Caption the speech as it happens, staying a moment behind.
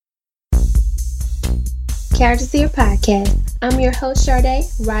Characters Here podcast. I'm your host, Sade,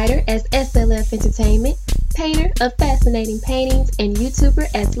 writer as SLF Entertainment, painter of fascinating paintings, and YouTuber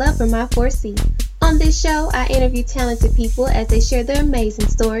as Love for My 4C. On this show, I interview talented people as they share their amazing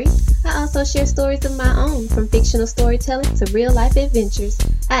stories. I also share stories of my own, from fictional storytelling to real-life adventures.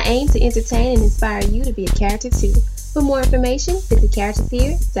 I aim to entertain and inspire you to be a character too. For more information, visit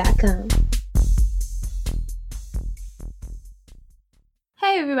charactershere.com.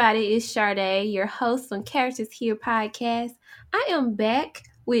 Hey everybody, it's Sade, your host on Characters Here podcast. I am back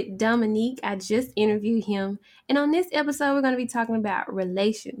with Dominique. I just interviewed him, and on this episode, we're going to be talking about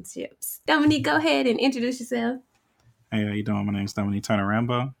relationships. Dominique, go ahead and introduce yourself. Hey, how you doing? My name's Dominique Turner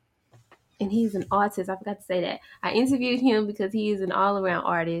Rambo. And he's an artist. I forgot to say that. I interviewed him because he is an all-around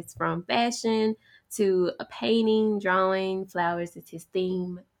artist, from fashion to a painting, drawing, flowers. It's his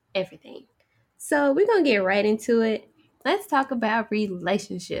theme, everything. So we're going to get right into it. Let's talk about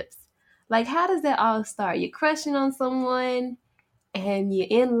relationships. Like, how does that all start? You're crushing on someone and you're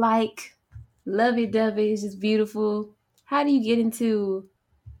in like lovey-dovey. It's just beautiful. How do you get into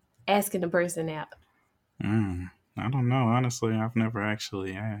asking the person out? I don't know. Honestly, I've never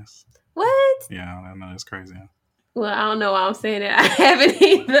actually asked. What? Yeah, I know it's crazy. Well, I don't know why I'm saying that. I haven't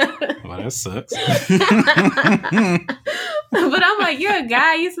either. Well, that sucks. But I'm like, you're a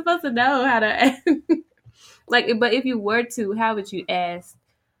guy. You're supposed to know how to ask. But if you were to, how would you ask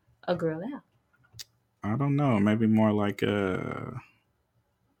a girl out? I don't know. Maybe more like I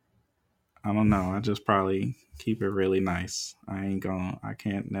don't know. I just probably keep it really nice. I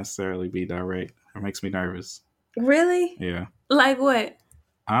can't necessarily be direct. It makes me nervous. Really? Yeah. Like what?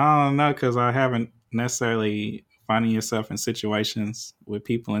 I don't know, because I haven't necessarily finding yourself in situations with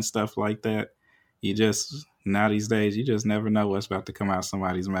people and stuff like that. Now these days, you just never know what's about to come out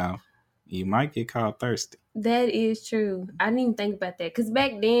somebody's mouth. You might get called thirsty. That is true. I didn't even think about that. Because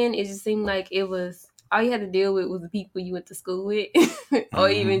back then, it just seemed like it was, all you had to deal with was the people you went to school with. Or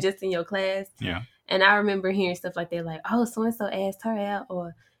even just in your class. Yeah. And I remember hearing stuff like that, like, oh, so-and-so asked her out,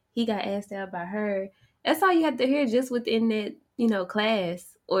 or he got asked out by her. That's all you had to hear just within that,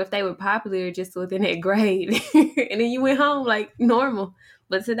 class. Or if they were popular, just within that grade. And then you went home like normal.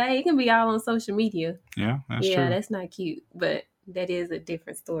 But today, it can be all on social media. Yeah, that's true. Yeah, that's not cute. But that is a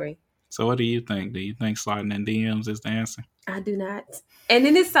different story. So what do you think? Do you think sliding in DMs is the answer? I do not. And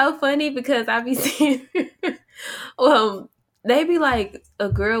then it's so funny because I be seeing, they be like, a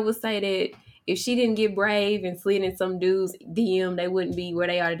girl would say that if she didn't get brave and slid in some dude's DM, they wouldn't be where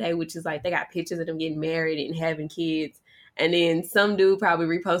they are today, which is like they got pictures of them getting married and having kids. And then some dude probably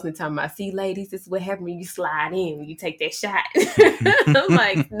reposting talking about, see, ladies, this is what happens when you slide in, when you take that shot. I'm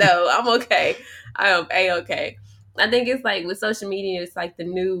like, no, I'm okay. I am A-okay. I think it's like with social media, it's like the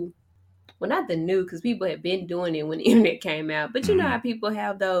new, well, not the new, because people have been doing it when the internet came out. But you know how people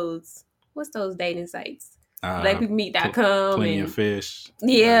have those, what's those dating sites? BlackPeopleMeet.com. Plenty of Fish.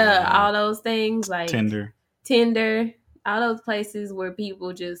 Yeah, all those things. Like Tinder. All those places where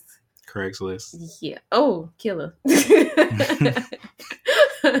people just... Craigslist. Yeah. Oh, killer. I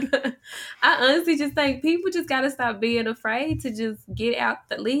honestly just think people just got to stop being afraid to just get out,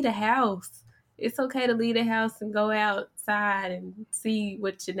 leave the house. It's okay to leave the house and go outside and see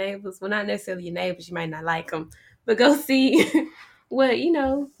what your neighbors, well, not necessarily your neighbors, you might not like them, but go see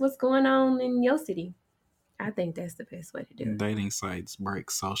what's going on in your city. I think that's the best way to do it. Dating sites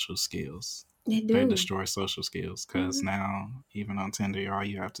break social skills. They do. They destroy social skills, because now, even on Tinder, all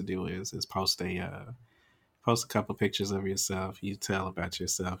you have to do is post a couple pictures of yourself. You tell about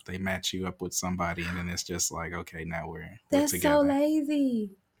yourself. They match you up with somebody, and then it's just like, okay, now we're That's together. so lazy.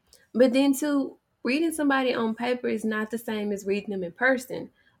 But then, too, reading somebody on paper is not the same as reading them in person.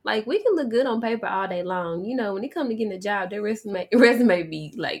 Like, we can look good on paper all day long. When it comes to getting a job, their resume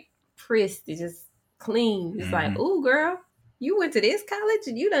be, like, pressed. It's just clean. It's like, ooh, girl, you went to this college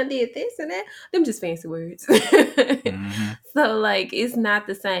and you done did this and that. Them just fancy words. So, like, it's not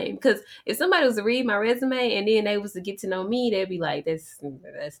the same. Because if somebody was to read my resume and then they was to get to know me, they'd be like, that's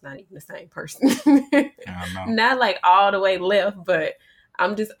not even the same person. Not, like, all the way left, but I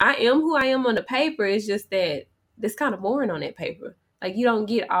am who I am on the paper. It's just that it's kind of boring on that paper. Like, you don't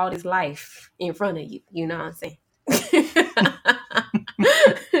get all this life in front of you. You know what I'm saying?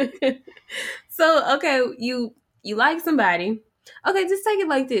 So, okay, you like somebody. Okay, just take it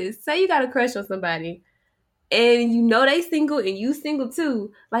like this. Say you got a crush on somebody and they single and you single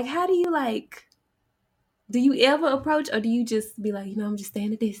too. Like, how do you do you ever approach, or do you just be like, I'm just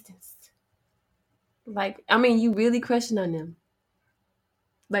staying a distance? Like, I mean, you really crushing on them.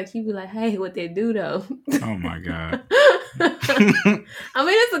 Like, you be like, hey, what they do though? Oh my God. I mean,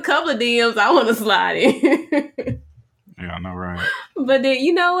 it's a couple of DMs I want to slide in. Yeah, I know, right? But then,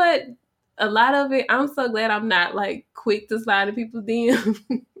 you know what? a lot of it, I'm so glad I'm not like quick to slide in people's DM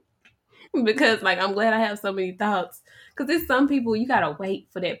because like I'm glad I have so many thoughts. Because there's some people you gotta wait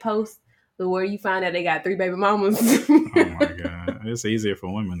for that post where you find out they got 3 baby mamas. Oh my god, it's easier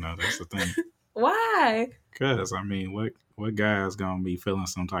for women though. That's the thing. Why? Because I mean, what guy is gonna be feeling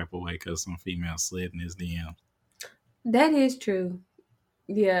some type of way because some female slid in his DM? That is true.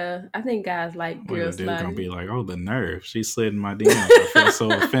 Yeah, I think guys like Or the girls dude gonna sliding. be like, "Oh, the nerve! She slid in my DMs. I feel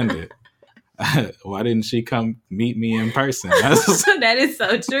so offended. Why didn't she come meet me in person?" That is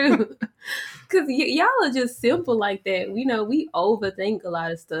so true. Because y'all are just simple like that. You know, we overthink a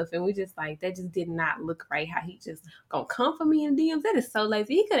lot of stuff, and we just like, that just did not look right. How he just gonna come for me in DMs? That is so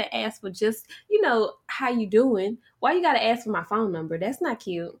lazy. He could have asked for just, how you doing? Why you gotta ask for my phone number? That's not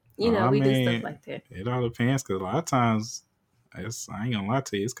cute. We do stuff like that. It all depends, because a lot of times, I ain't gonna lie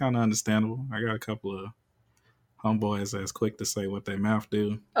to you, it's kind of understandable. I got a couple of homeboys that's quick to say what their mouth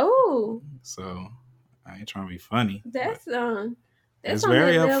do. Oh, so I ain't trying to be funny. That's it's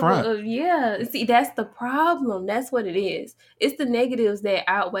very upfront. Yeah, see, that's the problem. That's what it is. It's the negatives that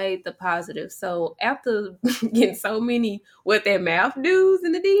outweigh the positives. So after getting so many what their mouth do's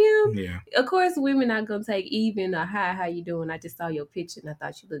in the DM, yeah, of course, women not gonna take even or hi, how you doing? I just saw your picture and I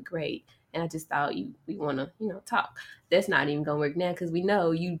thought you looked great, and I just thought we wanna talk. That's not even gonna work now because we know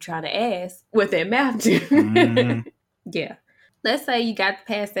you trying to ask what their mouth do. Mm-hmm. Yeah. Let's say you got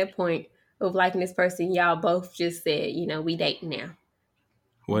past that point of liking this person. Y'all both just said, we dating now.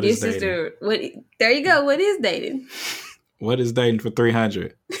 What is dating? There you go. What is dating? What is dating for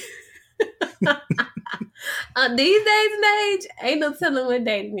 300? These days and age, ain't no telling what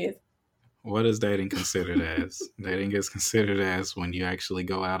dating is. What is dating considered as? Dating is considered as when you actually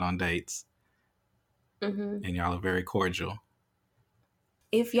go out on dates, and y'all are very cordial.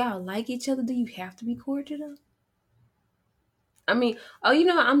 If y'all like each other, do you have to be cordial though? I mean,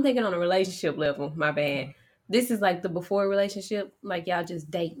 I'm thinking on a relationship level. My bad. This is like the before relationship, like y'all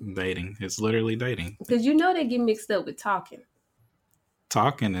just dating. Dating. It's literally dating. Because they get mixed up with talking.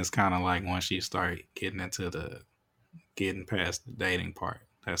 Talking is kind of like once you start getting past the dating part.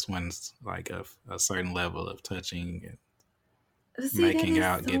 That's when it's like a certain level of touching and making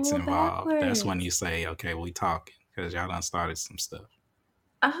out gets involved. Backwards. That's when you say, okay, we talking, because y'all done started some stuff.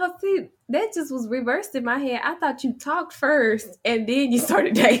 See, that just was reversed in my head. I thought you talked first and then you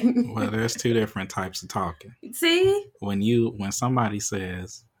started dating. Well, there's two different types of talking. See? When somebody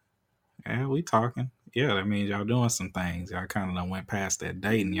says, yeah, we talking, yeah, that means y'all doing some things. Y'all kind of done went past that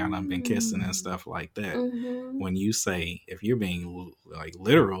date and y'all done been kissing and stuff like that. Mm-hmm. When you say, if you're being like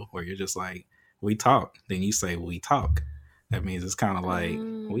literal, where you're just like, we talk, then you say, we talk. That means it's kind of like,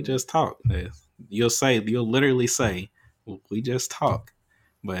 we just talk. You'll literally say, we just talk.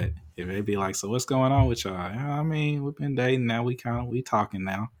 But if they be like, so what's going on with y'all? I mean, we've been dating now. We talking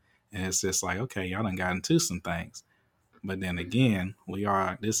now. And it's just like, okay, y'all done got into some things. But then again,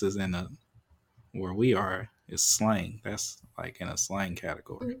 this is where we are is slang. That's like in a slang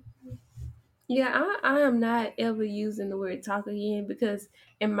category. Yeah, I am not ever using the word talk again, because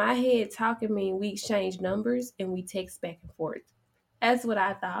in my head, talking means we exchange numbers and we text back and forth. That's what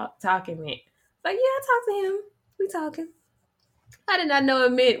I thought talking meant. Like, yeah, I talked to him. We talking. I did not know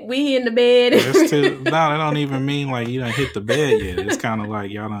it meant we in the bed. No, that don't even mean like you done hit the bed yet. It's kind of like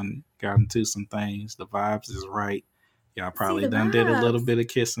y'all done got into some things. The vibes is right. Y'all probably done did a little bit of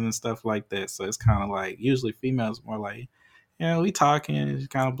kissing and stuff like that. So it's kind of like, usually females more like, yeah, we talking, and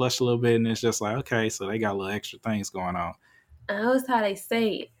kind of blush a little bit, and it's just like, okay, so they got a little extra things going on. That's how they say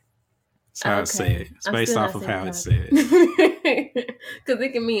it. That's how it's said. It's based off of how it's said. Because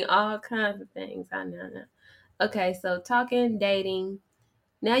it can mean all kinds of things. I know. Okay, so talking, dating.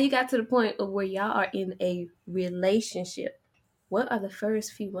 Now you got to the point of where y'all are in a relationship. What are the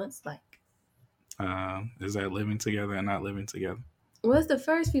first few months like? Is that living together and not living together? What's the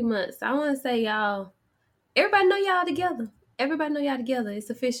first few months? I want to say y'all, everybody know y'all together. It's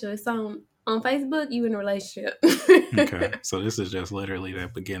official. It's on Facebook, you in a relationship. Okay, so this is just literally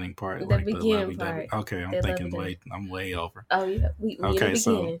that beginning part. The beginning part. Okay, I'm thinking I'm way over. Oh, yeah. We okay,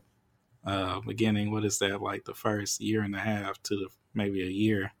 so beginning, what is that, like the first year and a half to maybe a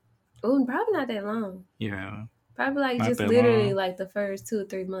year? Oh, probably not that long. Yeah. Probably like just literally long. Like the first 2 or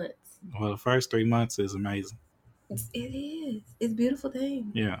 3 months. Well, the first 3 months is amazing. It is. It's a beautiful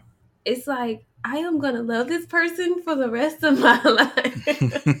thing. Yeah. It's like, I am going to love this person for the rest of my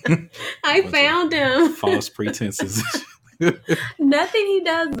life. I found him. False pretenses. Nothing he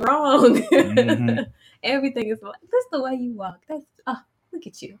does wrong. Mm-hmm. Everything is like, that's the way you walk. Look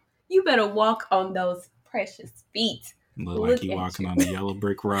at you. You better walk on those precious feet. Look like you walking on the yellow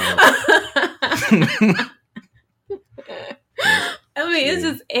brick road. I mean, it's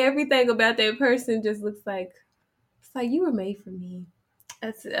Yeah. just everything about that person just looks like it's like you were made for me.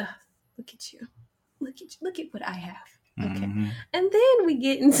 That's look at you, look at you, look at what I have. Okay, Hmm. and then we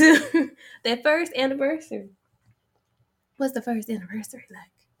get into that first anniversary. What's the first anniversary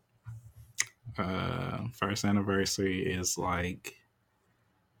like? First anniversary is like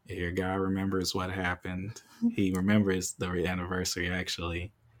your guy remembers what happened. He remembers the anniversary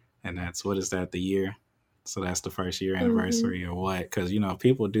actually, and that's what is that, the year? So that's the first year Mm-hmm. anniversary or what? Because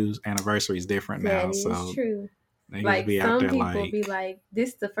people do anniversaries different That now, is so true. niggas Like be out some there people be like, like,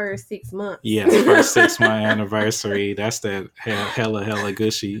 "This the first 6 months." yeah, first 6 month anniversary. That's that hella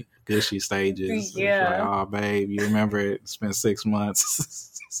gushy stages. It's like, Yeah. oh babe, you remember it? It's been 6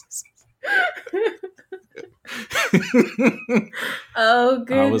 months. Oh I was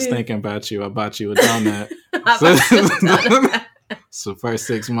goodness. thinking about you. I bought you a donut. I bought you a donut. So first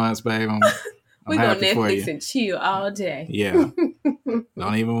 6 months, babe, I'm We go happy for Netflix you. and chill all day. Yeah,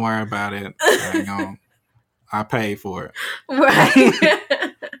 don't even worry about it. I ain't gonna. I paid for it. Right.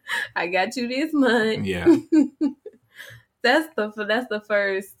 I got you this month. Yeah. That's the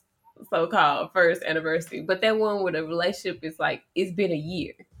first so-called first anniversary. But that one with a relationship is like it's been a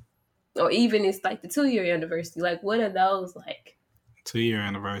year. Or even it's like the 2 year anniversary. Like what are those like? 2 year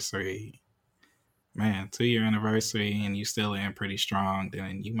anniversary. Man, 2 year anniversary and you still in pretty strong,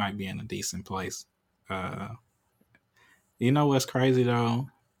 then you might be in a decent place. Uh you know what's crazy though?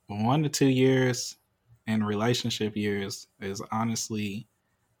 1 to 2 years in relationship years is honestly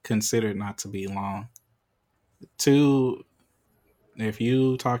considered not to be long. Two, if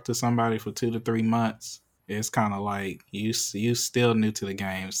you talk to somebody for 2 to 3 months, it's kind of like you still new to the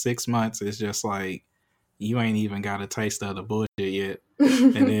game. 6 months is just like you ain't even got a taste of the bullshit yet,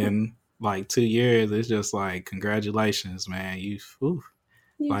 and then like 2 years, it's just like congratulations, man. You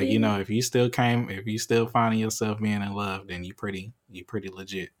Like did. if you still finding yourself being in love, then you pretty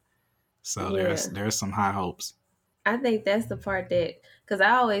legit. So Yeah. there's some high hopes. I think that's the part that, because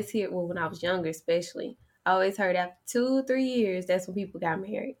I always hear, well, when I was younger, especially, I always heard after 2 3 years, that's when people got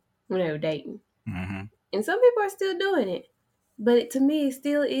married, when they were dating. Hmm. And some people are still doing it. But to me, it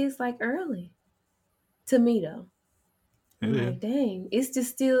still is like early. To me, though. It I'm is. like, dang, it's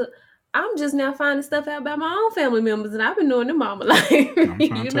just still, I'm just now finding stuff out about my own family members, and I've been knowing them all my life, I'm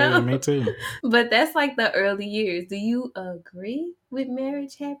trying to tell you, me too. But that's like the early years. Do you agree with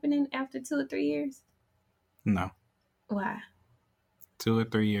marriage happening after 2 or 3 years? No. Why? 2 or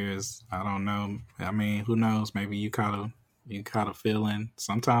 3 years, I don't know. I mean, who knows? Maybe you caught a feeling.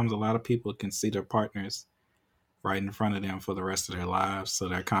 Sometimes a lot of people can see their partners right in front of them for the rest of their lives, so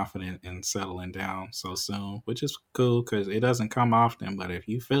they're confident in settling down so soon, which is cool because it doesn't come often. But if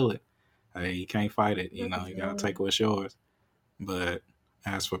you feel it, hey, you can't fight it. You gotta Yeah. take what's yours. But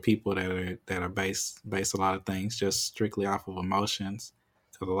as for people that are based a lot of things just strictly off of emotions,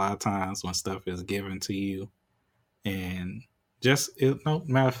 because a lot of times when stuff is given to you and no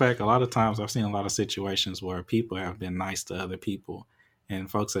matter of fact, a lot of times I've seen a lot of situations where people have been nice to other people,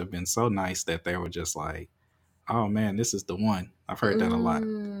 and folks have been so nice that they were just like, "Oh man, this is the one." I've heard that a lot,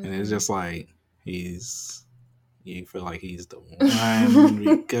 and it's Mm. just like he's you feel like he's the one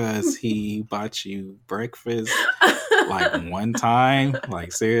because he bought you breakfast like one time,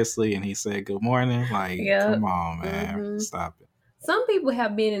 like seriously, and he said good morning. Like, come Yep. on, man, Hmm. stop it. Some people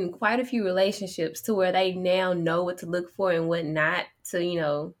have been in quite a few relationships to where they now know what to look for and what not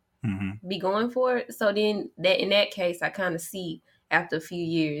to, Hmm. be going for it. So then that in that case, I kind of see after a few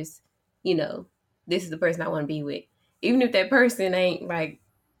years, you know, this is the person I want to be with. Even if that person ain't like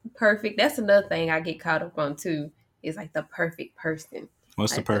perfect, that's another thing I get caught up on too. Is like the perfect person,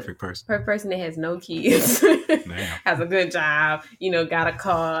 What's the like the perfect person? perfect person that has no kids, Damn. has a good job, got a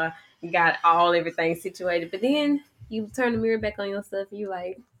car, got everything situated. But then you turn the mirror back on yourself, and you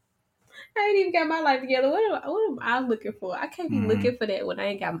like, I ain't even got my life together. What am I looking for? I can't be Hmm. looking for that when I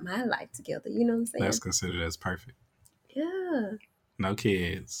ain't got my life together. You know what I'm That's saying? considered as perfect. Yeah. No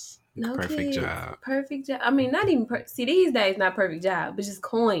kids, No perfect kids. job. Perfect job. I mean, not even see these days. Not perfect job, but just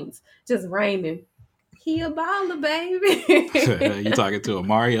coins, just raining. He a baller, You baby. talking to a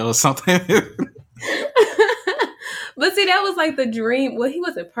Mario or something? But see, that was like the dream. Well, he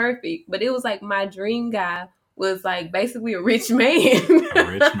wasn't perfect, but it was like my dream guy was like basically a rich man. A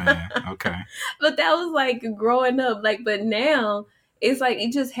rich man. Okay. But that was like growing up. Like, but now it's like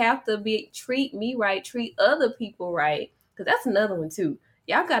it just have to be treat me right, treat other people right. Cause that's another one too.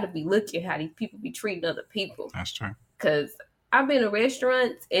 Y'all gotta be looking how these people be treating other people. That's true. Cause I've been in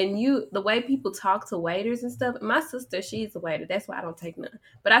restaurants and the way people talk to waiters and stuff. My sister, she's a waiter. That's why I don't take none.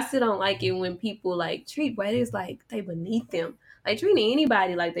 But I still don't like it when people like treat waiters like they beneath them. Like treating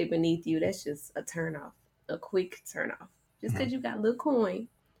anybody like they beneath you, that's just a turn off. A quick turn off. Just because you got a little coin,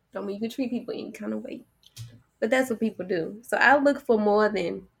 don't mean you can treat people any kind of way. But that's what people do. So I look for more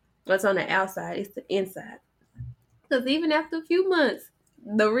than what's on the outside. It's the inside. Because even after a few months,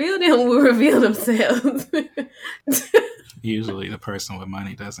 the real them will reveal themselves. Usually, the person with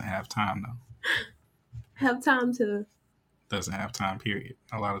money doesn't have time, though. Have time to. Doesn't have time, period.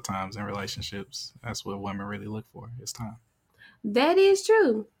 A lot of times in relationships, that's what women really look for, is time. That is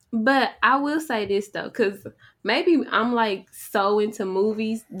true. But I will say this, though, because maybe I'm like so into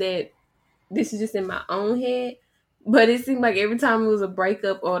movies that this is just in my own head. But it seemed like every time it was a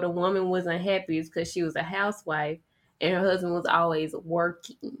breakup or the woman was unhappy, it's because she was a housewife and her husband was always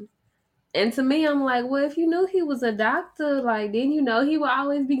working. And to me, I'm like, well, if you knew he was a doctor, like, then you know he would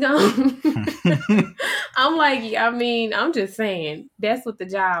always be gone. I'm like, I mean, I'm just saying, that's what the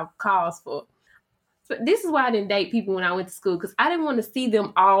job calls for. But this is why I didn't date people when I went to school, because I didn't want to see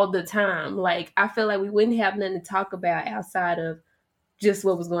them all the time. Like, I feel like we wouldn't have nothing to talk about outside of just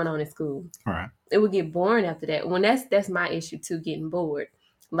what was going on in school. Right. It would get boring after that. When that's my issue too, getting bored.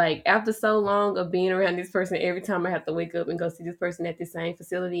 Like after so long of being around this person, every time I have to wake up and go see this person at the same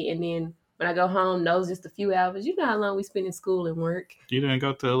facility, and then when I go home, those just a few hours. You know how long we spend in school and work. You didn't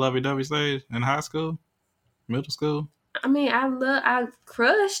go to the lovey-dovey stage in high school, middle school? I mean, I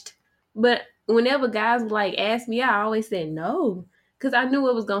crushed, but whenever guys would like ask me, I always said no, because I knew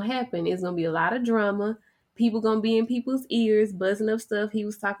what was gonna happen. It's gonna be a lot of drama. People gonna be in people's ears, buzzing up stuff. He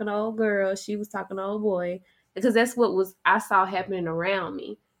was talking to old girl, she was talking to old boy, because that's what was I saw happening around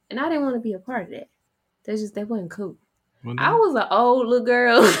me, and I didn't want to be a part of that. That wasn't cool. Well, I was an old little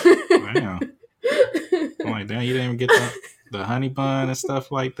girl. Damn. I'm like, damn, you didn't even get the honey bun and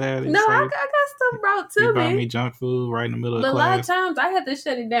stuff like that. No, I got stuff brought to you me. brought me junk food right in the middle of But class. a lot of times I had to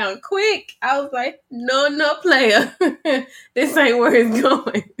shut it down quick. I was like, no, player. This ain't where it's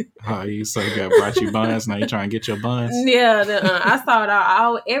going. Oh, you so good. Brought you buns. Now you trying to get your buns. Yeah, I saw it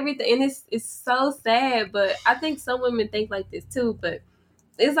all everything. And it's so sad. But I think some women think like this too. But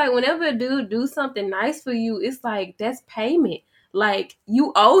it's like whenever a dude do something nice for you, it's like that's payment. Like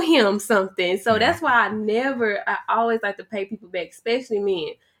you owe him something. So that's why I always like to pay people back, especially men.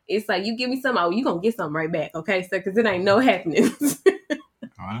 It's like you give me something, oh, you gonna get something right back, okay? So because it ain't no happiness.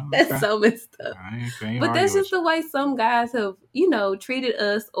 Well, that's so messed up. But that's just the way some guys have, treated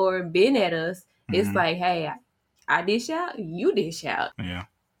us or been at us. Mm-hmm. It's like, hey, I dish out, you dish out. Yeah.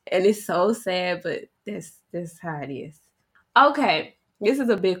 And it's so sad, but that's how it is. Okay, this is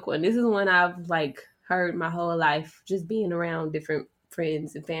a big one. This is one I've like heard my whole life, just being around different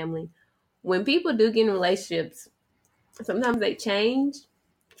friends and family. When people do get in relationships, sometimes they change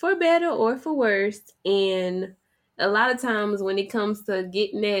for better or for worse. And a lot of times when it comes to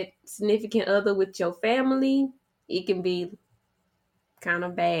getting that significant other with your family, it can be kind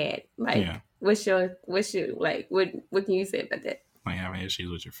of bad. Like, what's your like? What can you say about that? Like having issues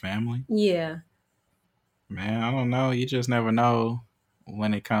with your family? Yeah. Man, I don't know. You just never know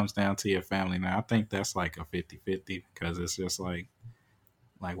when it comes down to your family. Now, I think that's like a 50-50 because it's just like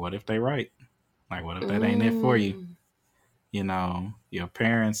what if they right? Like, what if that ain't it for you? You know, your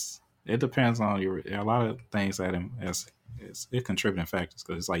parents, it depends on a lot of things that it's contributing factors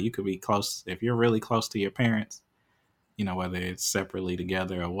because it's like you could be close, if you're really close to your parents, whether it's separately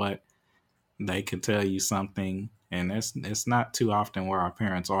together or what, they could tell you something. And it's not too often where our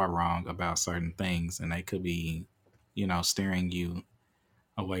parents are wrong about certain things and they could be, steering you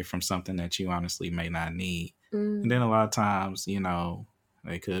away from something that you honestly may not need. And then a lot of times,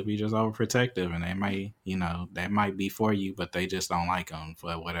 they could be just overprotective and they might, that might be for you, but they just don't like them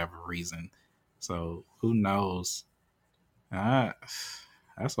for whatever reason. So who knows?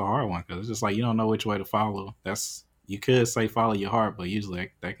 That's a hard one because it's just like you don't know which way to follow. You could say follow your heart, but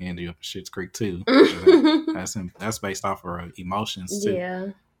usually that can end you up in Schitt's Creek too. That's based off of emotions too. Yeah.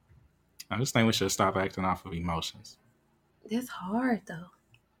 I just think we should stop acting off of emotions. That's hard though.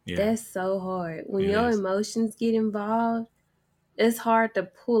 Yeah. That's so hard. When your emotions get involved, it's hard to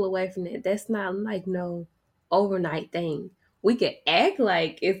pull away from that. That's not like no overnight thing. We could act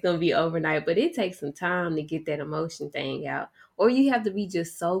like it's going to be overnight, but it takes some time to get that emotion thing out. Or you have to be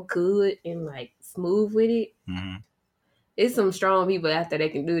just so good and like smooth with it. Mm-hmm. It's some strong people out there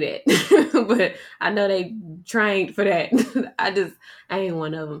that can do that. But I know they trained for that. I ain't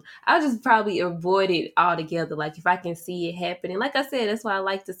one of them. I'll just probably avoid it altogether. Like if I can see it happening. Like I said, that's why I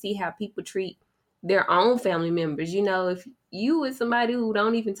like to see how people treat their own family members. If you with somebody who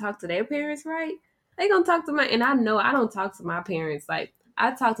don't even talk to their parents right, they gonna talk to and I know I don't talk to my parents. Like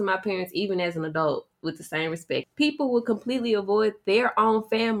I talk to my parents even as an adult with the same respect. People will completely avoid their own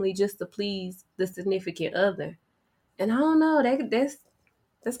family just to please the significant other. And I don't know,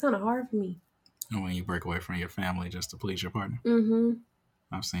 that's kind of hard for me. And when you break away from your family just to please your partner. Mm-hmm.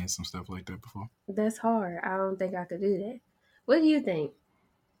 I've seen some stuff like that before. That's hard. I don't think I could do that. What do you think?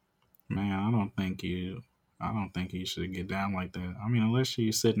 Man, I don't think you should get down like that. I mean, unless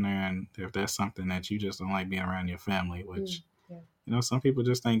you're sitting there and if that's something that you just don't like being around your family, which, Yeah. some people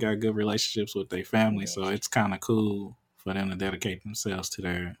just ain't got good relationships with their family. Yeah. So it's kind of cool for them to dedicate themselves to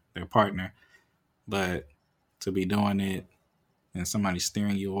their partner. But to be doing it and somebody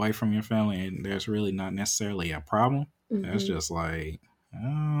steering you away from your family and there's really not necessarily a problem, that's Mm-hmm. just like, I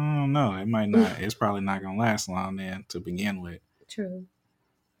don't know. It might not, it's probably not going to last long then to begin with. True.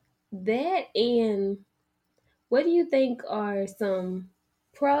 That and what do you think are some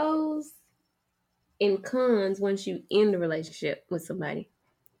pros and cons once you end a relationship with somebody?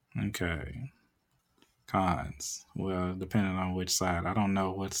 Okay. Cons. Well, depending on which side. I don't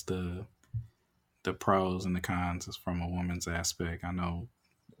know what's the pros and the cons is from a woman's aspect. I know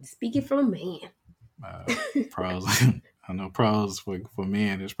Speaking from a man. pros. I know pros for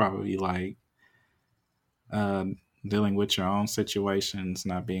men is probably like uh, dealing with your own situations,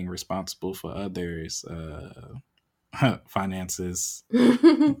 not being responsible for others, finances,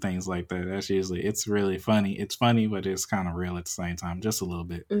 things like that. That's usually it's really funny. It's funny, but it's kind of real at the same time, just a little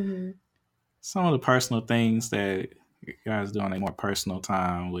bit. Mm-hmm. Some of the personal things that guys do on a more personal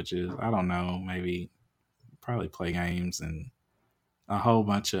time, which is I don't know, maybe probably play games and a whole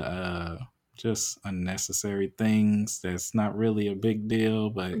bunch of just unnecessary things that's not really a big deal,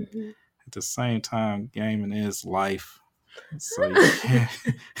 but Mm-hmm. at the same time, gaming is life. So you can't,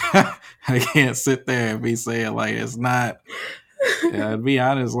 I can't sit there and be saying like it's not. To be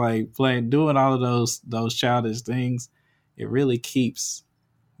honest, like doing all of those childish things, it really keeps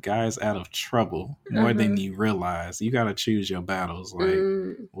guys out of trouble more than you realize. You got to choose your battles. Like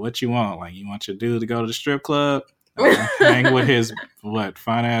what you want. Like you want your dude to go to the strip club, hang with his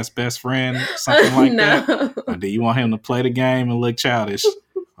fine ass best friend, something like that. Or do you want him to play the game and look childish,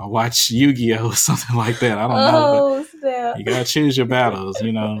 or watch Yu-Gi-Oh or something like that? I don't know. But you gotta choose your battles. I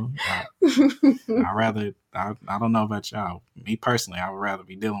don't know about y'all. Me personally, I would rather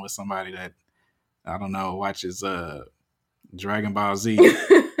be dealing with somebody that I don't know watches Dragon Ball Z.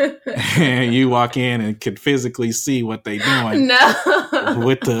 And you walk in and can physically see what they doing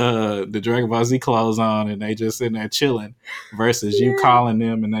with the Dragon Ball Z clothes on, and they just sitting there chilling, versus you calling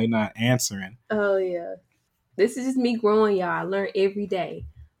them and they not answering. Oh yeah, this is just me growing, y'all. I learn every day,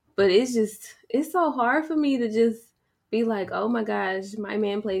 but it's so hard for me to just be like, oh my gosh, my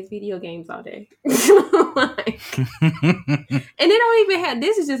man plays video games all day. Like, and they don't even have.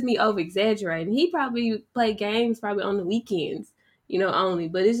 This is just me over exaggerating. He probably play games probably on the weekends. Only.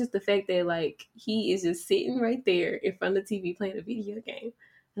 But it's just the fact that, like, he is just sitting right there in front of the TV playing a video game.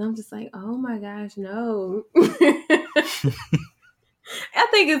 And I'm just like, oh my gosh, no. I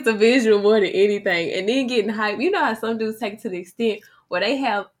think it's the visual more than anything. And then getting hype. You know how some dudes take it to the extent where they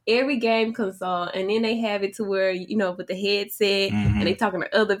have every game console and then they have it to where, with the headset and they talking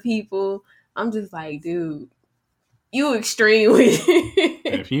to other people. I'm just like, dude, you extreme with it.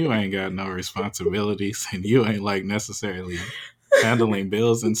 If you ain't got no responsibilities and you ain't like necessarily handling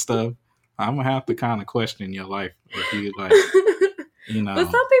bills and stuff, I'm gonna have to kind of question your life if you like, But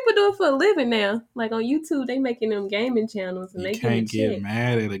some people do it for a living now. Like on YouTube, they making them gaming channels and they can't get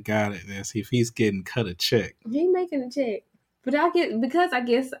mad at a guy that's if he's getting cut a check. He making a check, but because I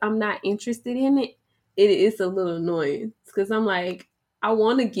guess I'm not interested in it. It is a little annoying because I'm like, I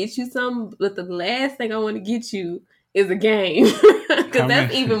want to get you something, but the last thing I want to get you is a game because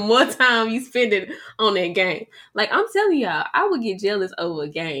that's even more time you spend it on that game. Like I'm telling y'all, I would get jealous over a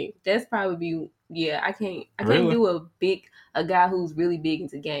game. That's probably I can't do a guy who's really big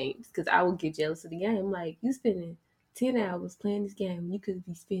into games because I would get jealous of the game. I'm like, you spending 10 hours playing this game, you could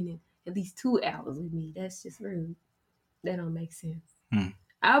be spending at least 2 hours with me. That's just rude. That don't make sense.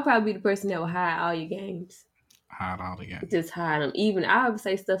 I'll probably be the person that will hide all your games. Hide all the games. Just hide them. Even I would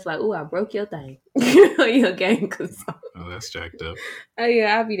say stuff like, "Oh, I broke your thing on your game console." Oh, that's jacked up. Oh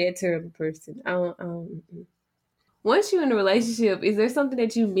yeah, I'll be that terrible person. I don't. Once you're in a relationship, is there something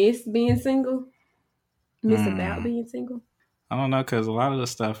that you miss being single? Miss about being single? I don't know, because a lot of the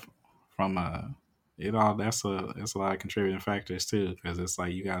stuff from that's a lot of contributing factors too. Because it's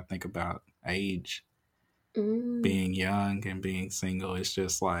like you got to think about age, being young and being single. It's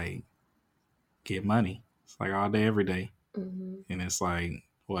just like get money. It's like all day, every day. And it's like,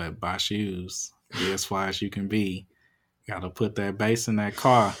 buy shoes, be as fly as you can be. Got to put that bass in that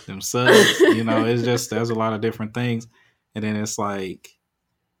car, them subs. It's just, there's a lot of different things. And then it's like,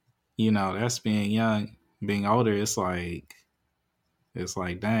 that's being young. Being older, it's like,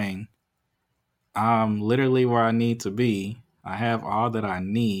 dang, I'm literally where I need to be. I have all that I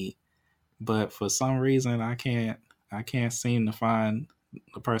need. but for some reason I can't seem to find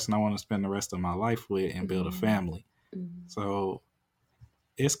the person I want to spend the rest of my life with and build a family. Mm-hmm. So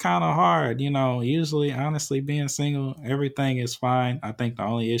it's kind of hard, you know. Usually, honestly, being single, everything is fine. I think the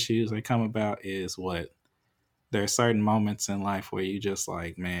only issues that come about is what there are certain moments in life where you just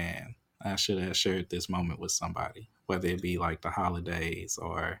like, man, I should have shared this moment with somebody, whether it be like the holidays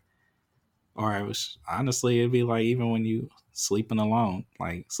or it was honestly it'd be like even when you sleeping alone.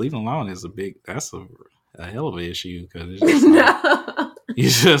 Like sleeping alone is that's a hell of an issue because it's just like No. you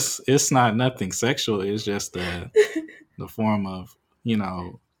just it's not nothing sexual. It's just the form of, you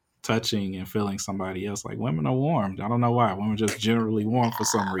know, touching and feeling somebody else. Like women are warm. I don't know why. Women are just generally warm for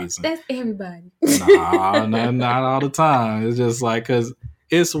some reason. That's everybody. Nah, not all the time. It's just like because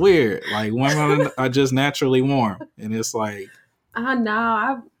it's weird. Like women are just naturally warm, and it's like I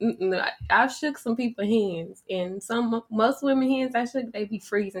know. I've shook some people's hands, and most women hands I shook, they be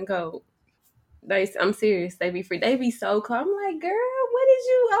freezing cold. I'm serious. They be free. They be so cold. I'm like, girl, what is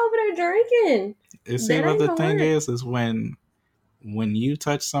you over there drinking? see That what ain't the gonna thing work. is when you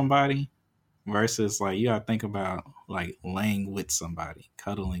touch somebody versus like you gotta think about like laying with somebody,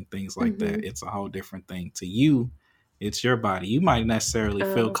 cuddling, things like that. Mm-hmm. It's a whole different thing. To you, it's your body. You might necessarily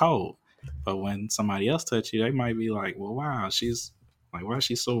feel cold, but when somebody else touch you, they might be like, "Well, wow, she's like, why is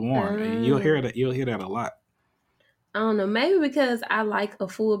she so warm?" And you'll hear uh, that. You'll hear that a lot. I don't know. Maybe because I like a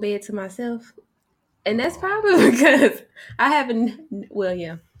full bed to myself, and that's Oh, probably because I haven't. Well,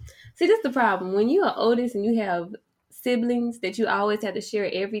 yeah. See, that's the problem. When you are oldest and you have siblings that you always have to share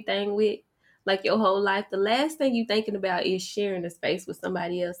everything with, like your whole life, the last thing you thinking about is sharing the space with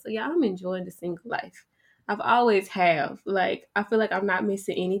somebody else. So yeah, I'm enjoying the single life. I've always have. Like I feel like I'm not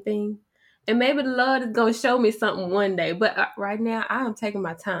missing anything. And maybe the Lord is gonna show me something one day. But right now, I am taking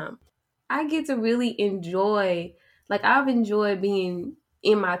my time. I get to really enjoy. Like I've enjoyed being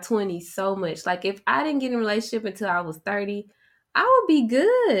in my 20s so much. Like if I didn't get in a relationship until I was 30, I would be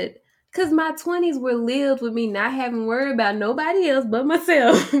good. Cause my 20s were lived with me not having to worry about nobody else but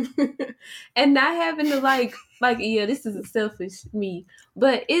myself. And not having to yeah, this is a selfish me.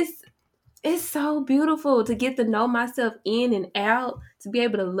 But it's so beautiful to get to know myself in and out, to be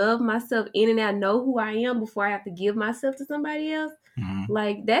able to love myself in and out, know who I am before I have to give myself to somebody else. mm-hmm.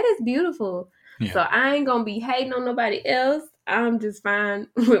 Like that is beautiful. Yeah. So I ain't gonna be hating on nobody else. I'm just fine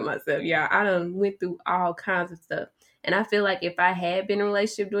with myself. Yeah, I done went through all kinds of stuff. And I feel like if I had been in a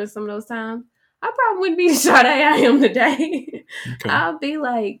relationship during some of those times, I probably wouldn't be the Sade I am today. Okay. I'll be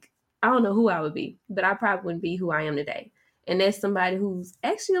like, I don't know who I would be, but I probably wouldn't be who I am today. And that's somebody who's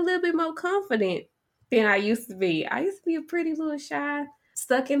actually a little bit more confident than I used to be. I used to be a pretty little shy,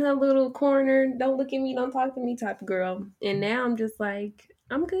 stuck in her little corner, don't look at me, don't talk to me type of girl. And now I'm just like,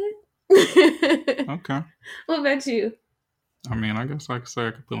 I'm good. Okay. What about you? I mean, I guess I could say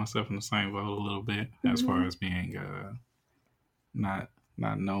I could put myself in the same boat a little bit as far Mm-hmm. as being not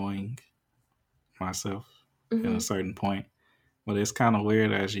not knowing myself at a Mm-hmm. certain point. But it's kind of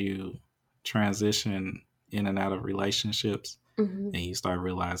weird as you transition in and out of relationships Mm-hmm. and you start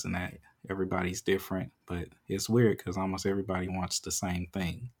realizing that everybody's different. But it's weird because almost everybody wants the same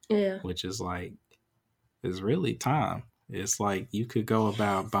thing, Yeah. which is like, it's really time. It's like you could go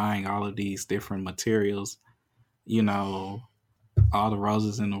about buying all of these different materials, you know, all the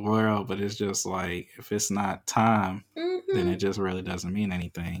roses in the world, but it's just like if it's not time, then Mm-hmm. it just really doesn't mean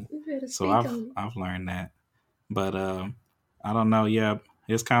anything. You better So speak on I've learned that. But I don't know. Yeah,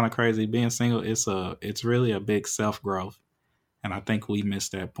 it's kind of crazy being single. It's really a big self growth, and I think we miss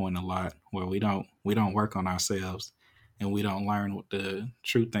that point a lot where we don't work on ourselves, and we don't learn what the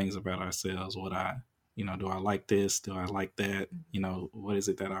true things about ourselves. What I do I like this? Do I like that? You know, what is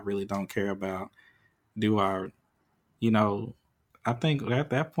it that I really don't care about? Do I you know I think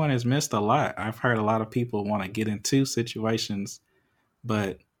that point is missed a lot. I've heard a lot of people want to get into situations,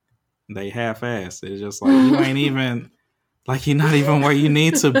 but they half ass. It's just like you ain't it. even like you're not even where you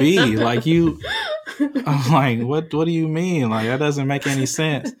need to be. Like I'm like, what do you mean? Like that doesn't make any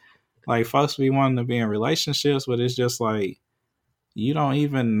sense. Like folks be wanting to be in relationships, but it's just like you don't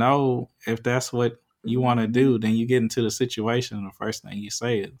even know if that's what you want to do. Then you get into the situation and the first thing you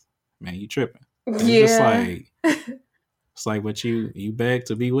say is, man, you tripping. And Yeah. it's like, but you beg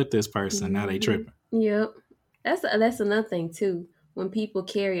to be with this person. Now they Mm-hmm. tripping. Yep. That's another thing too. When people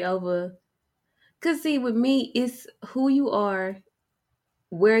carry over, cause see, with me, it's who you are,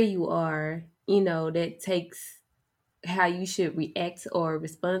 where you are. That takes how you should react or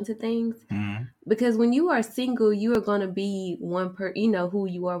respond to things. Mm-hmm. Because when you are single, you are gonna be one per. You know who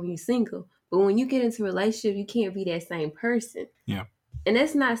you are when you're single. But when you get into a relationship, you can't be that same person. Yeah. And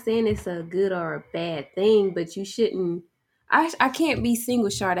that's not saying it's a good or a bad thing, but you shouldn't. I can't be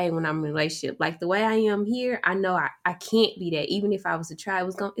single Sade when I'm in a relationship. Like the way I am here, I know I can't be that. Even if I was to try,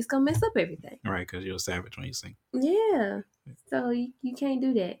 it's gonna mess up everything. Right, because you're a savage when you sing. Yeah. So you can't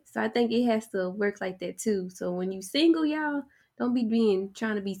do that. So I think it has to work like that too. So when you single, y'all, don't be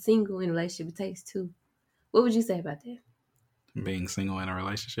trying to be single in a relationship. It takes two. What would you say about that? Being single in a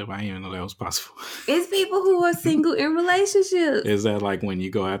relationship, I didn't even know that was possible. It's people who are single in relationships. Is that like when you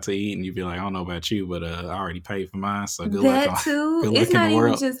go out to eat and you be like, I don't know about you, but I already paid for mine, so good That luck. too. Good It's luck in not the even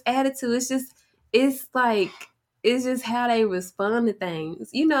world. just attitude. It's just how they respond to things.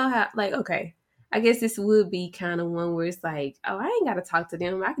 You know how, like, okay, I guess this would be kind of one where it's like, oh, I ain't got to talk to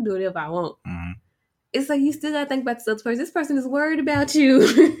them. I can do whatever I want. Mm-hmm. It's like you still got to think about this other person. This person is worried about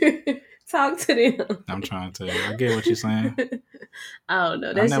you. Talk to them. I'm trying to tell you. I get what you're saying. I don't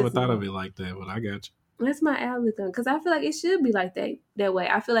know. I never thought of it like that, but I got you. That's my outlook on, because I feel like it should be like that way.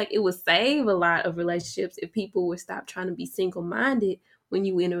 I feel like it would save a lot of relationships if people would stop trying to be single-minded when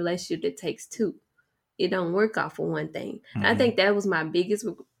you in a relationship that takes two. It don't work out for one thing. Mm-hmm. And I think that was my biggest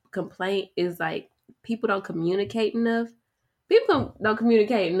complaint is like people don't communicate enough. People don't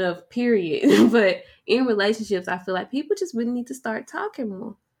communicate enough, period. But in relationships, I feel like people just really need to start talking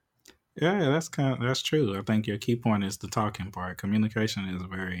more. Yeah, that's true. I think your key point is the talking part. Communication is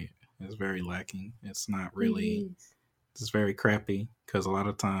very lacking. It's not really. It's very crappy because a lot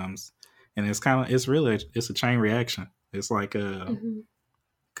of times, and it's a chain reaction. It's like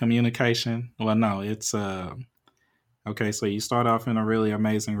communication. Well, no, it's okay. So you start off in a really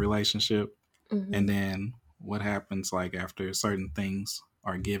amazing relationship, and then what happens like after certain things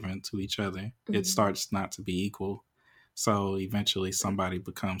are given to each other, it starts not to be equal. So eventually somebody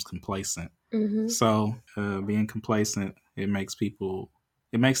becomes complacent. So being complacent, it makes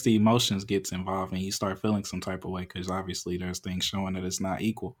the emotions gets involved and you start feeling some type of way because obviously there's things showing that it's not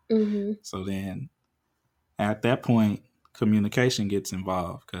equal. So then at that point, communication gets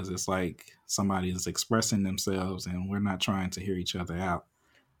involved because it's like somebody is expressing themselves and we're not trying to hear each other out.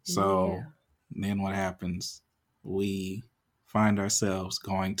 So then what happens? We find ourselves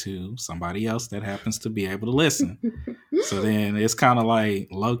going to somebody else that happens to be able to listen. So then it's kind of like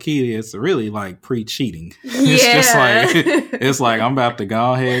low key. It's really like pre-cheating. It's just like it's like I'm about to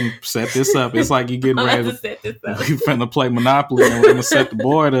go ahead and set this up. It's like you getting ready to set this up. We're finna play Monopoly and we're gonna set the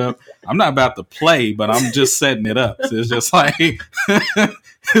board up. I'm not about to play, but I'm just setting it up. So it's just like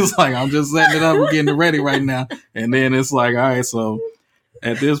it's like I'm just setting it up. We're getting it ready right now, and then it's like, all right, so.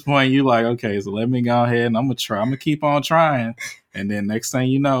 At this point, you like, okay, so let me go ahead and I'm gonna keep on trying. And then next thing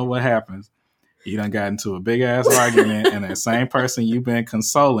you know, what happens? You done got into a big ass argument, and that same person you've been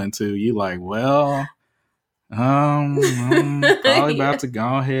consoling to, you like, well, I'm probably about to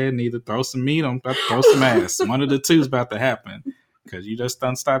go ahead and either throw some meat or I'm about to throw some ass. One of the two is about to happen because you just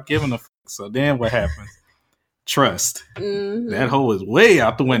done stop giving a fuck. So then what happens? Trust. That hole is way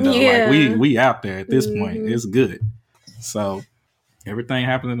out the window. Like we out there at this point. It's good. So everything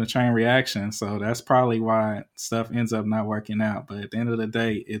happens in a chain reaction. So that's probably why stuff ends up not working out. But at the end of the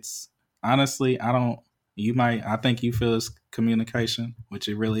day, it's honestly, I think you feel it's communication, which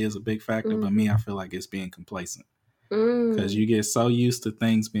it really is a big factor. But me, I feel like it's being complacent because you get so used to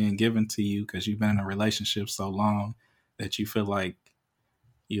things being given to you because you've been in a relationship so long that you feel like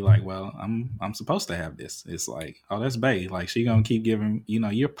you're like, well, I'm supposed to have this. It's like, oh, that's bae. Like she gonna keep giving,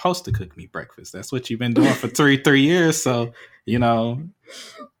 you're supposed to cook me breakfast. That's what you've been doing for three years. So,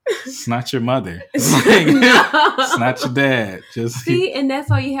 it's not your mother. It's not your dad. Just see, and that's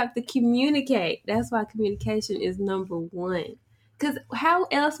why you have to communicate. That's why communication is number one. Because how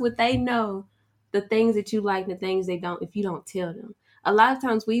else would they know the things that you like and the things they don't if you don't tell them? A lot of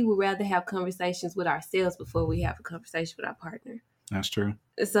times we would rather have conversations with ourselves before we have a conversation with our partner. That's true.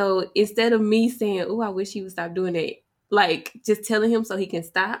 So instead of me saying, oh, I wish he would stop doing that, like just telling him so he can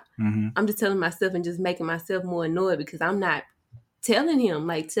stop, I'm just telling myself and just making myself more annoyed because I'm not telling him,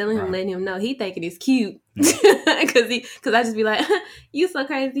 letting him know he thinking it's cute. Because I just be like, you so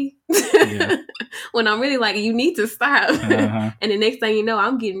crazy. When I'm really like, you need to stop. And the next thing you know,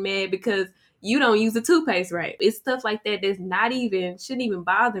 I'm getting mad because you don't use the toothpaste right. It's stuff like that that's shouldn't even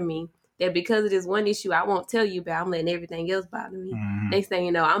bother me. That because of this one issue I won't tell you about, I'm letting everything else bother me. Next thing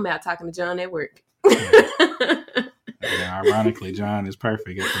you know, I'm out talking to John at work. Yeah, ironically, John is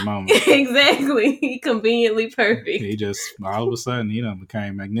perfect at the moment. Exactly. Conveniently perfect. He just, all of a sudden,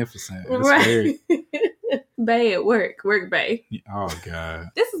 became magnificent. It's weird. Bae at work. Work bae. Oh, God.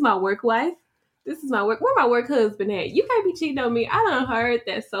 This is my work wife. This is my work. Where my work husband at? You can't be cheating on me. I done heard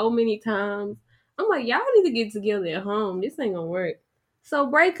that so many times. I'm like, y'all need to get together at home. This ain't gonna work.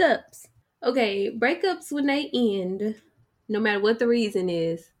 So breakups. Okay, breakups when they end, no matter what the reason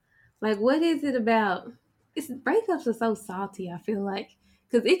is, like what is it about breakups are so salty. I feel like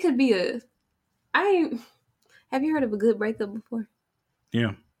because it could be a. Have you heard of a good breakup before?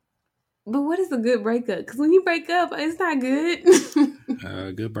 Yeah. But what is a good breakup? Because when you break up, it's not good.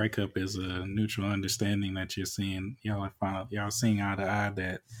 A good breakup is a neutral understanding that you're seeing. Y'all seeing eye to eye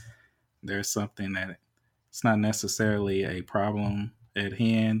that there's something that it's not necessarily a problem at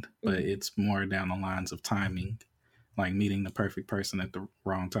hand, but it's more down the lines of timing, like meeting the perfect person at the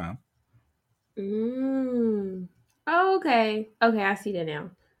wrong time. Oh, okay. Okay, I see that now.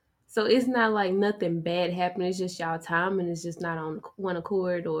 So it's not like nothing bad happened. It's just y'all time and it's just not on one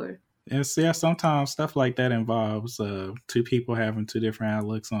accord or. Yeah, sometimes stuff like that involves two people having two different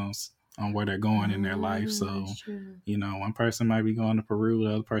outlooks on where they're going in their life. So, That's true. one person might be going to Peru,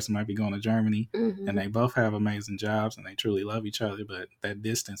 the other person might be going to Germany, and they both have amazing jobs and they truly love each other, but that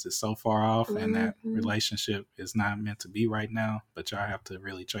distance is so far off and that relationship is not meant to be right now, but y'all have to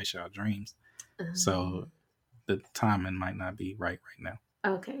really chase y'all dreams. So the timing might not be right now.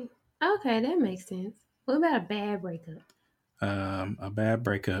 Okay, that makes sense. What about a bad breakup? A bad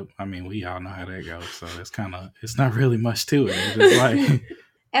breakup, I mean, we all know how that goes, so it's not really much to it. It's just like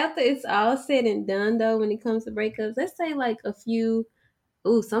after it's all said and done, though, when it comes to breakups, let's say like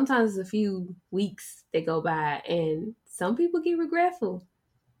sometimes it's a few weeks that go by, and some people get regretful.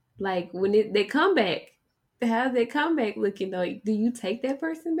 Like when they come back, how's that comeback looking though? Do you take that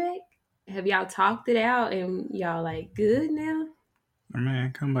person back? Have y'all talked it out and y'all like good now? I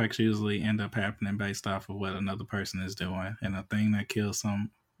mean, comebacks usually end up happening based off of what another person is doing. And the thing that kills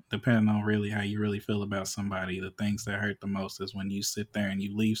some, depending on really how you really feel about somebody, the things that hurt the most is when you sit there and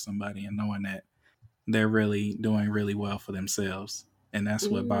you leave somebody and knowing that they're really doing really well for themselves. And that's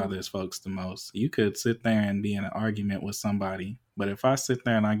what bothers folks the most. You could sit there and be in an argument with somebody, but if I sit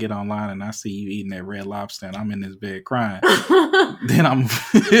there and I get online and I see you eating that Red Lobster and I'm in this bed crying, then I'm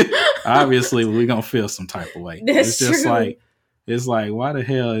obviously we're gonna feel some type of way. That's just true. It's like, why the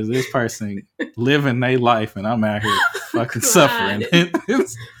hell is this person living their life and I'm out here fucking suffering?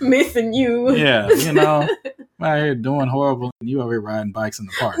 Missing you. Yeah, I'm out here doing horrible and you over here riding bikes in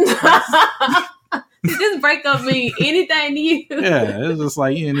the park. This breakup mean anything to you? Yeah, it's just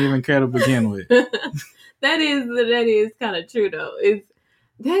like you didn't even care to begin with. That is kind of true though.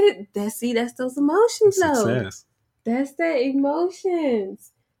 That's those emotions though. Success. That's the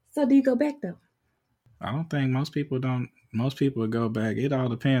emotions. So do you go back though? I don't think most people don't. Most people would go back. It all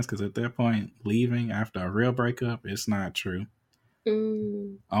depends because at that point, leaving after a real breakup, it's not true.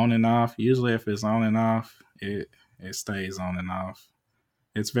 On and off. Usually, if it's on and off, it stays on and off.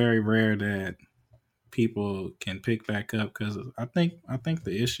 It's very rare that people can pick back up because I think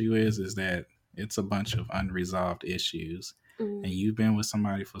the issue is that it's a bunch of unresolved issues, and you've been with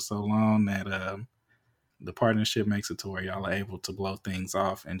somebody for so long that the partnership makes it to where y'all are able to blow things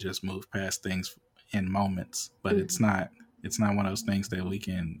off and just move past things in moments. But it's not one of those things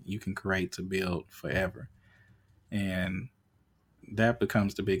that you can create to build forever, and that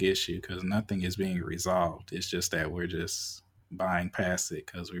becomes the big issue because nothing is being resolved. It's just that we're just buying past it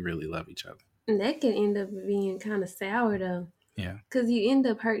because we really love each other. And that can end up being kind of sour though. Yeah. Because you end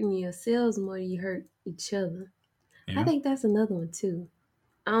up hurting yourselves more than you hurt each other. Yeah. I think that's another one too.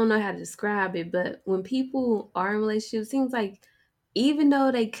 I don't know how to describe it, but when people are in relationships, it seems like even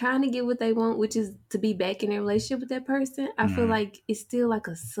though they kind of get what they want, which is to be back in a relationship with that person, I feel like it's still like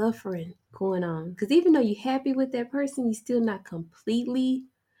a suffering going on. Because even though you're happy with that person, you're still not completely.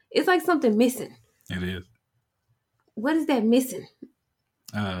 It's like something missing. It is. What is that missing?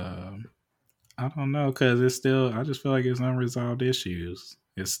 I don't know because it's still. I just feel like it's unresolved issues.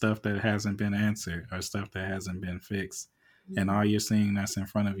 It's stuff that hasn't been answered or stuff that hasn't been fixed, and all you're seeing that's in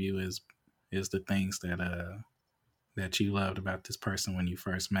front of you is the things that you loved about this person when you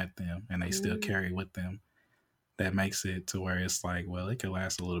first met them, and they still carry with them. That makes it to where it's like, well, it could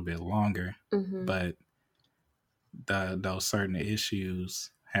last a little bit longer, but those certain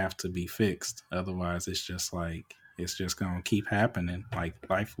issues have to be fixed. Otherwise, it's just going to keep happening. Like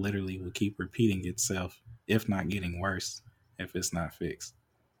life literally will keep repeating itself, if not getting worse, if it's not fixed.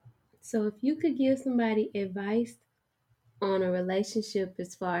 So if you could give somebody advice on a relationship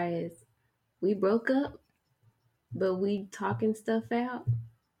as far as we broke up, but we talking stuff out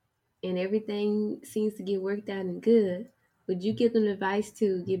and everything seems to get worked out and good, would you give them advice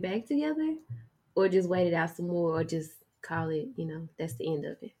to get back together or just wait it out some more or just call it, that's the end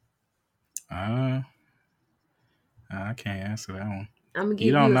of it? I can't answer that one. I'm going to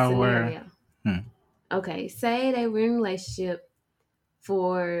give you a scenario. Where. Okay, say they were in a relationship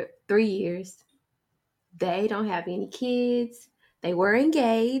for 3 years. They don't have any kids. They were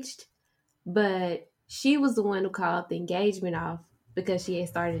engaged, but she was the one who called the engagement off because she had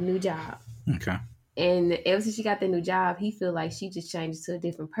started a new job. Okay. And ever since she got that new job, he feel like she just changed to a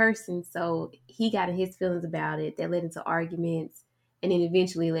different person. So he got in his feelings about it. That led into arguments, and then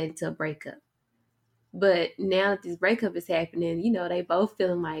eventually led to a breakup. But now that this breakup is happening, they both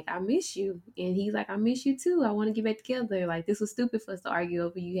feeling like, I miss you. And he's like, I miss you too. I want to get back together. Like, this was stupid for us to argue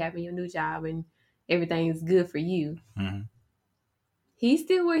over you having your new job and everything is good for you. Mm-hmm. He's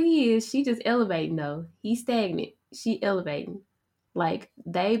still where he is. She just elevating, though. He's stagnant. She elevating. Like,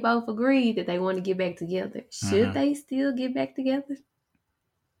 they both agreed that they want to get back together. Should they still get back together?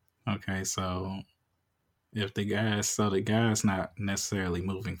 Okay, so if the guy's not necessarily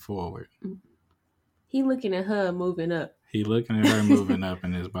moving forward. He looking at her moving up. He looking at her moving up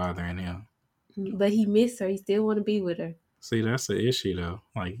and it's bothering him. But he missed her. He still want to be with her. See, that's the issue, though.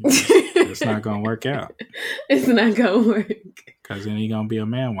 Like, it's not going to work out. It's not going to work. Because then he going to be a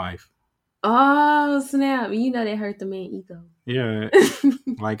man wife. Oh, snap. You know that hurt the man ego. Yeah.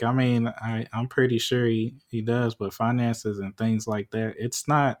 Like, I mean, I'm pretty sure he does, but finances and things like that, it's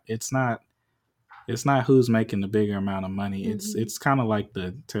not who's making the bigger amount of money. It's kind of like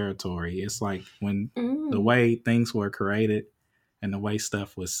the territory. It's like when the way things were created and the way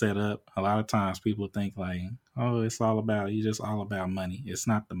stuff was set up, a lot of times people think like, oh, it's all about money. It's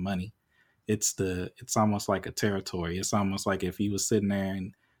not the money. It's almost like a territory. It's almost like if you was sitting there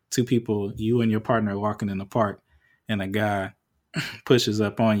and two people, you and your partner, walking in the park, and a guy pushes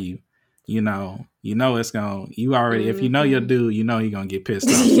up on you. It's going to, you already, if you know your dude, you're going to get pissed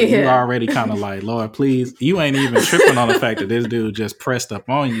off. So you already kind of like, Lord, please. You ain't even tripping on the fact that this dude just pressed up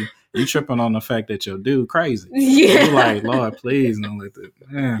on you. You tripping on the fact that your dude crazy. Yeah. You like, Lord, please don't let this,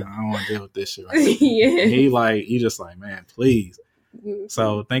 man, I don't want to deal with this shit right now. Yeah. You just like, man, please.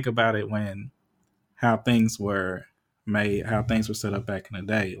 So think about it how things were set up back in the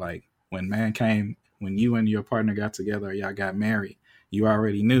day. Like when you and your partner got together, or y'all got married, you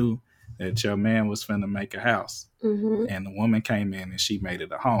already knew that your man was finna make a house, and the woman came in and she made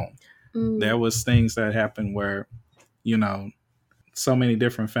it a home. There was things that happened where, so many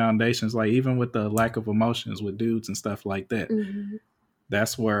different foundations, like even with the lack of emotions with dudes and stuff like that.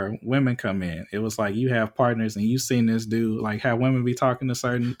 That's where women come in. It was like you have partners and you seen this dude, like how women be talking to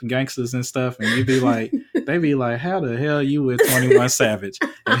certain gangsters and stuff, and you be like, they be like, how the hell you with 21 Savage?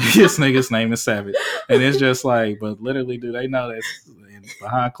 And this nigga's name is Savage. And it's just like, but literally, do they know that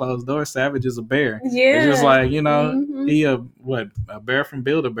behind closed doors, Savage is a bear? Yeah. It's just like, he a bear from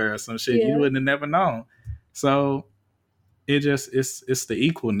Build-A-Bear or some shit. Yeah. You wouldn't have never known. So it's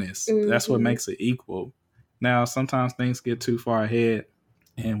the equalness. That's what makes it equal. Now, sometimes things get too far ahead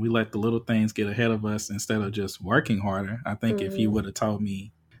and we let the little things get ahead of us instead of just working harder. I think if you would have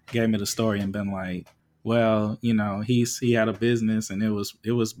gave me the story and been like, well, he had a business and it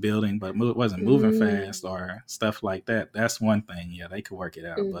was building, but it wasn't moving fast or stuff like that. That's one thing. Yeah, they could work it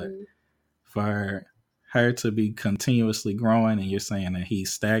out. But for her to be continuously growing and you're saying that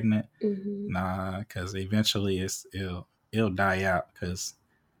he's stagnant, nah, because eventually it'll die out, because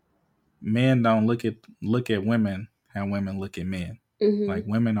men don't look at women how women look at men. Like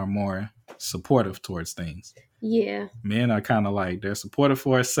women are more supportive towards things. Yeah. Men are kind of like, they're supportive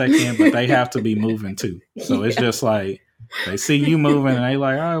for a second, but they have to be moving too. So it's just like, they see you moving and they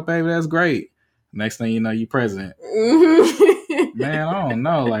like, oh, baby, that's great. Next thing you know, you president. Man, I don't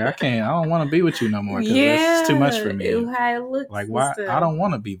know. Like, I don't want to be with you no more because it's too much for me. How it looks. Like, why? I don't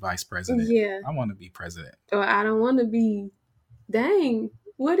want to be vice president. Yeah. I want to be president. Or I don't want to be, dang,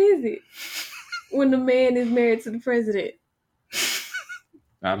 what is it when the man is married to the president?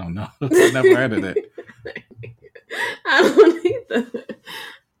 I don't know. I've never heard of that. I don't either.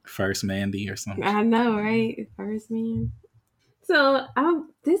 First Mandy or something. I know, right? First man. So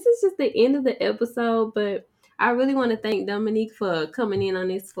this is just the end of the episode, but I really want to thank Dominique for coming in on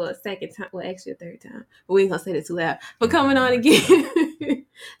this for a second time. Well, actually a third time. But we ain't gonna say that too loud. For coming on again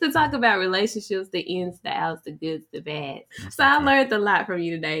to talk about relationships, the ins, the outs, the goods, the bads. So I learned a lot from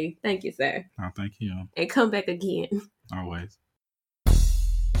you today. Thank you, sir. Oh, thank you. And come back again. Always.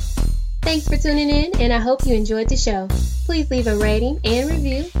 Thanks for tuning in, and I hope you enjoyed the show. Please leave a rating and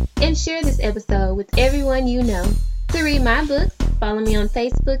review, and share this episode with everyone you know. To read my books, follow me on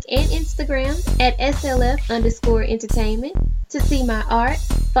Facebook and Instagram at SLF_entertainment. To see my art,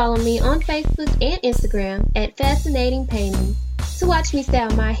 follow me on Facebook and Instagram at Fascinating Painting. To watch me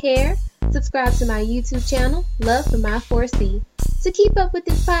style my hair, subscribe to my YouTube channel, Love for My 4C. To keep up with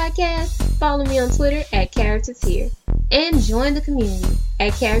this podcast, follow me on Twitter at Characters Here. And join the community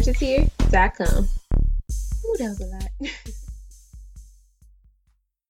at charactershere.com. Ooh, that was a lot.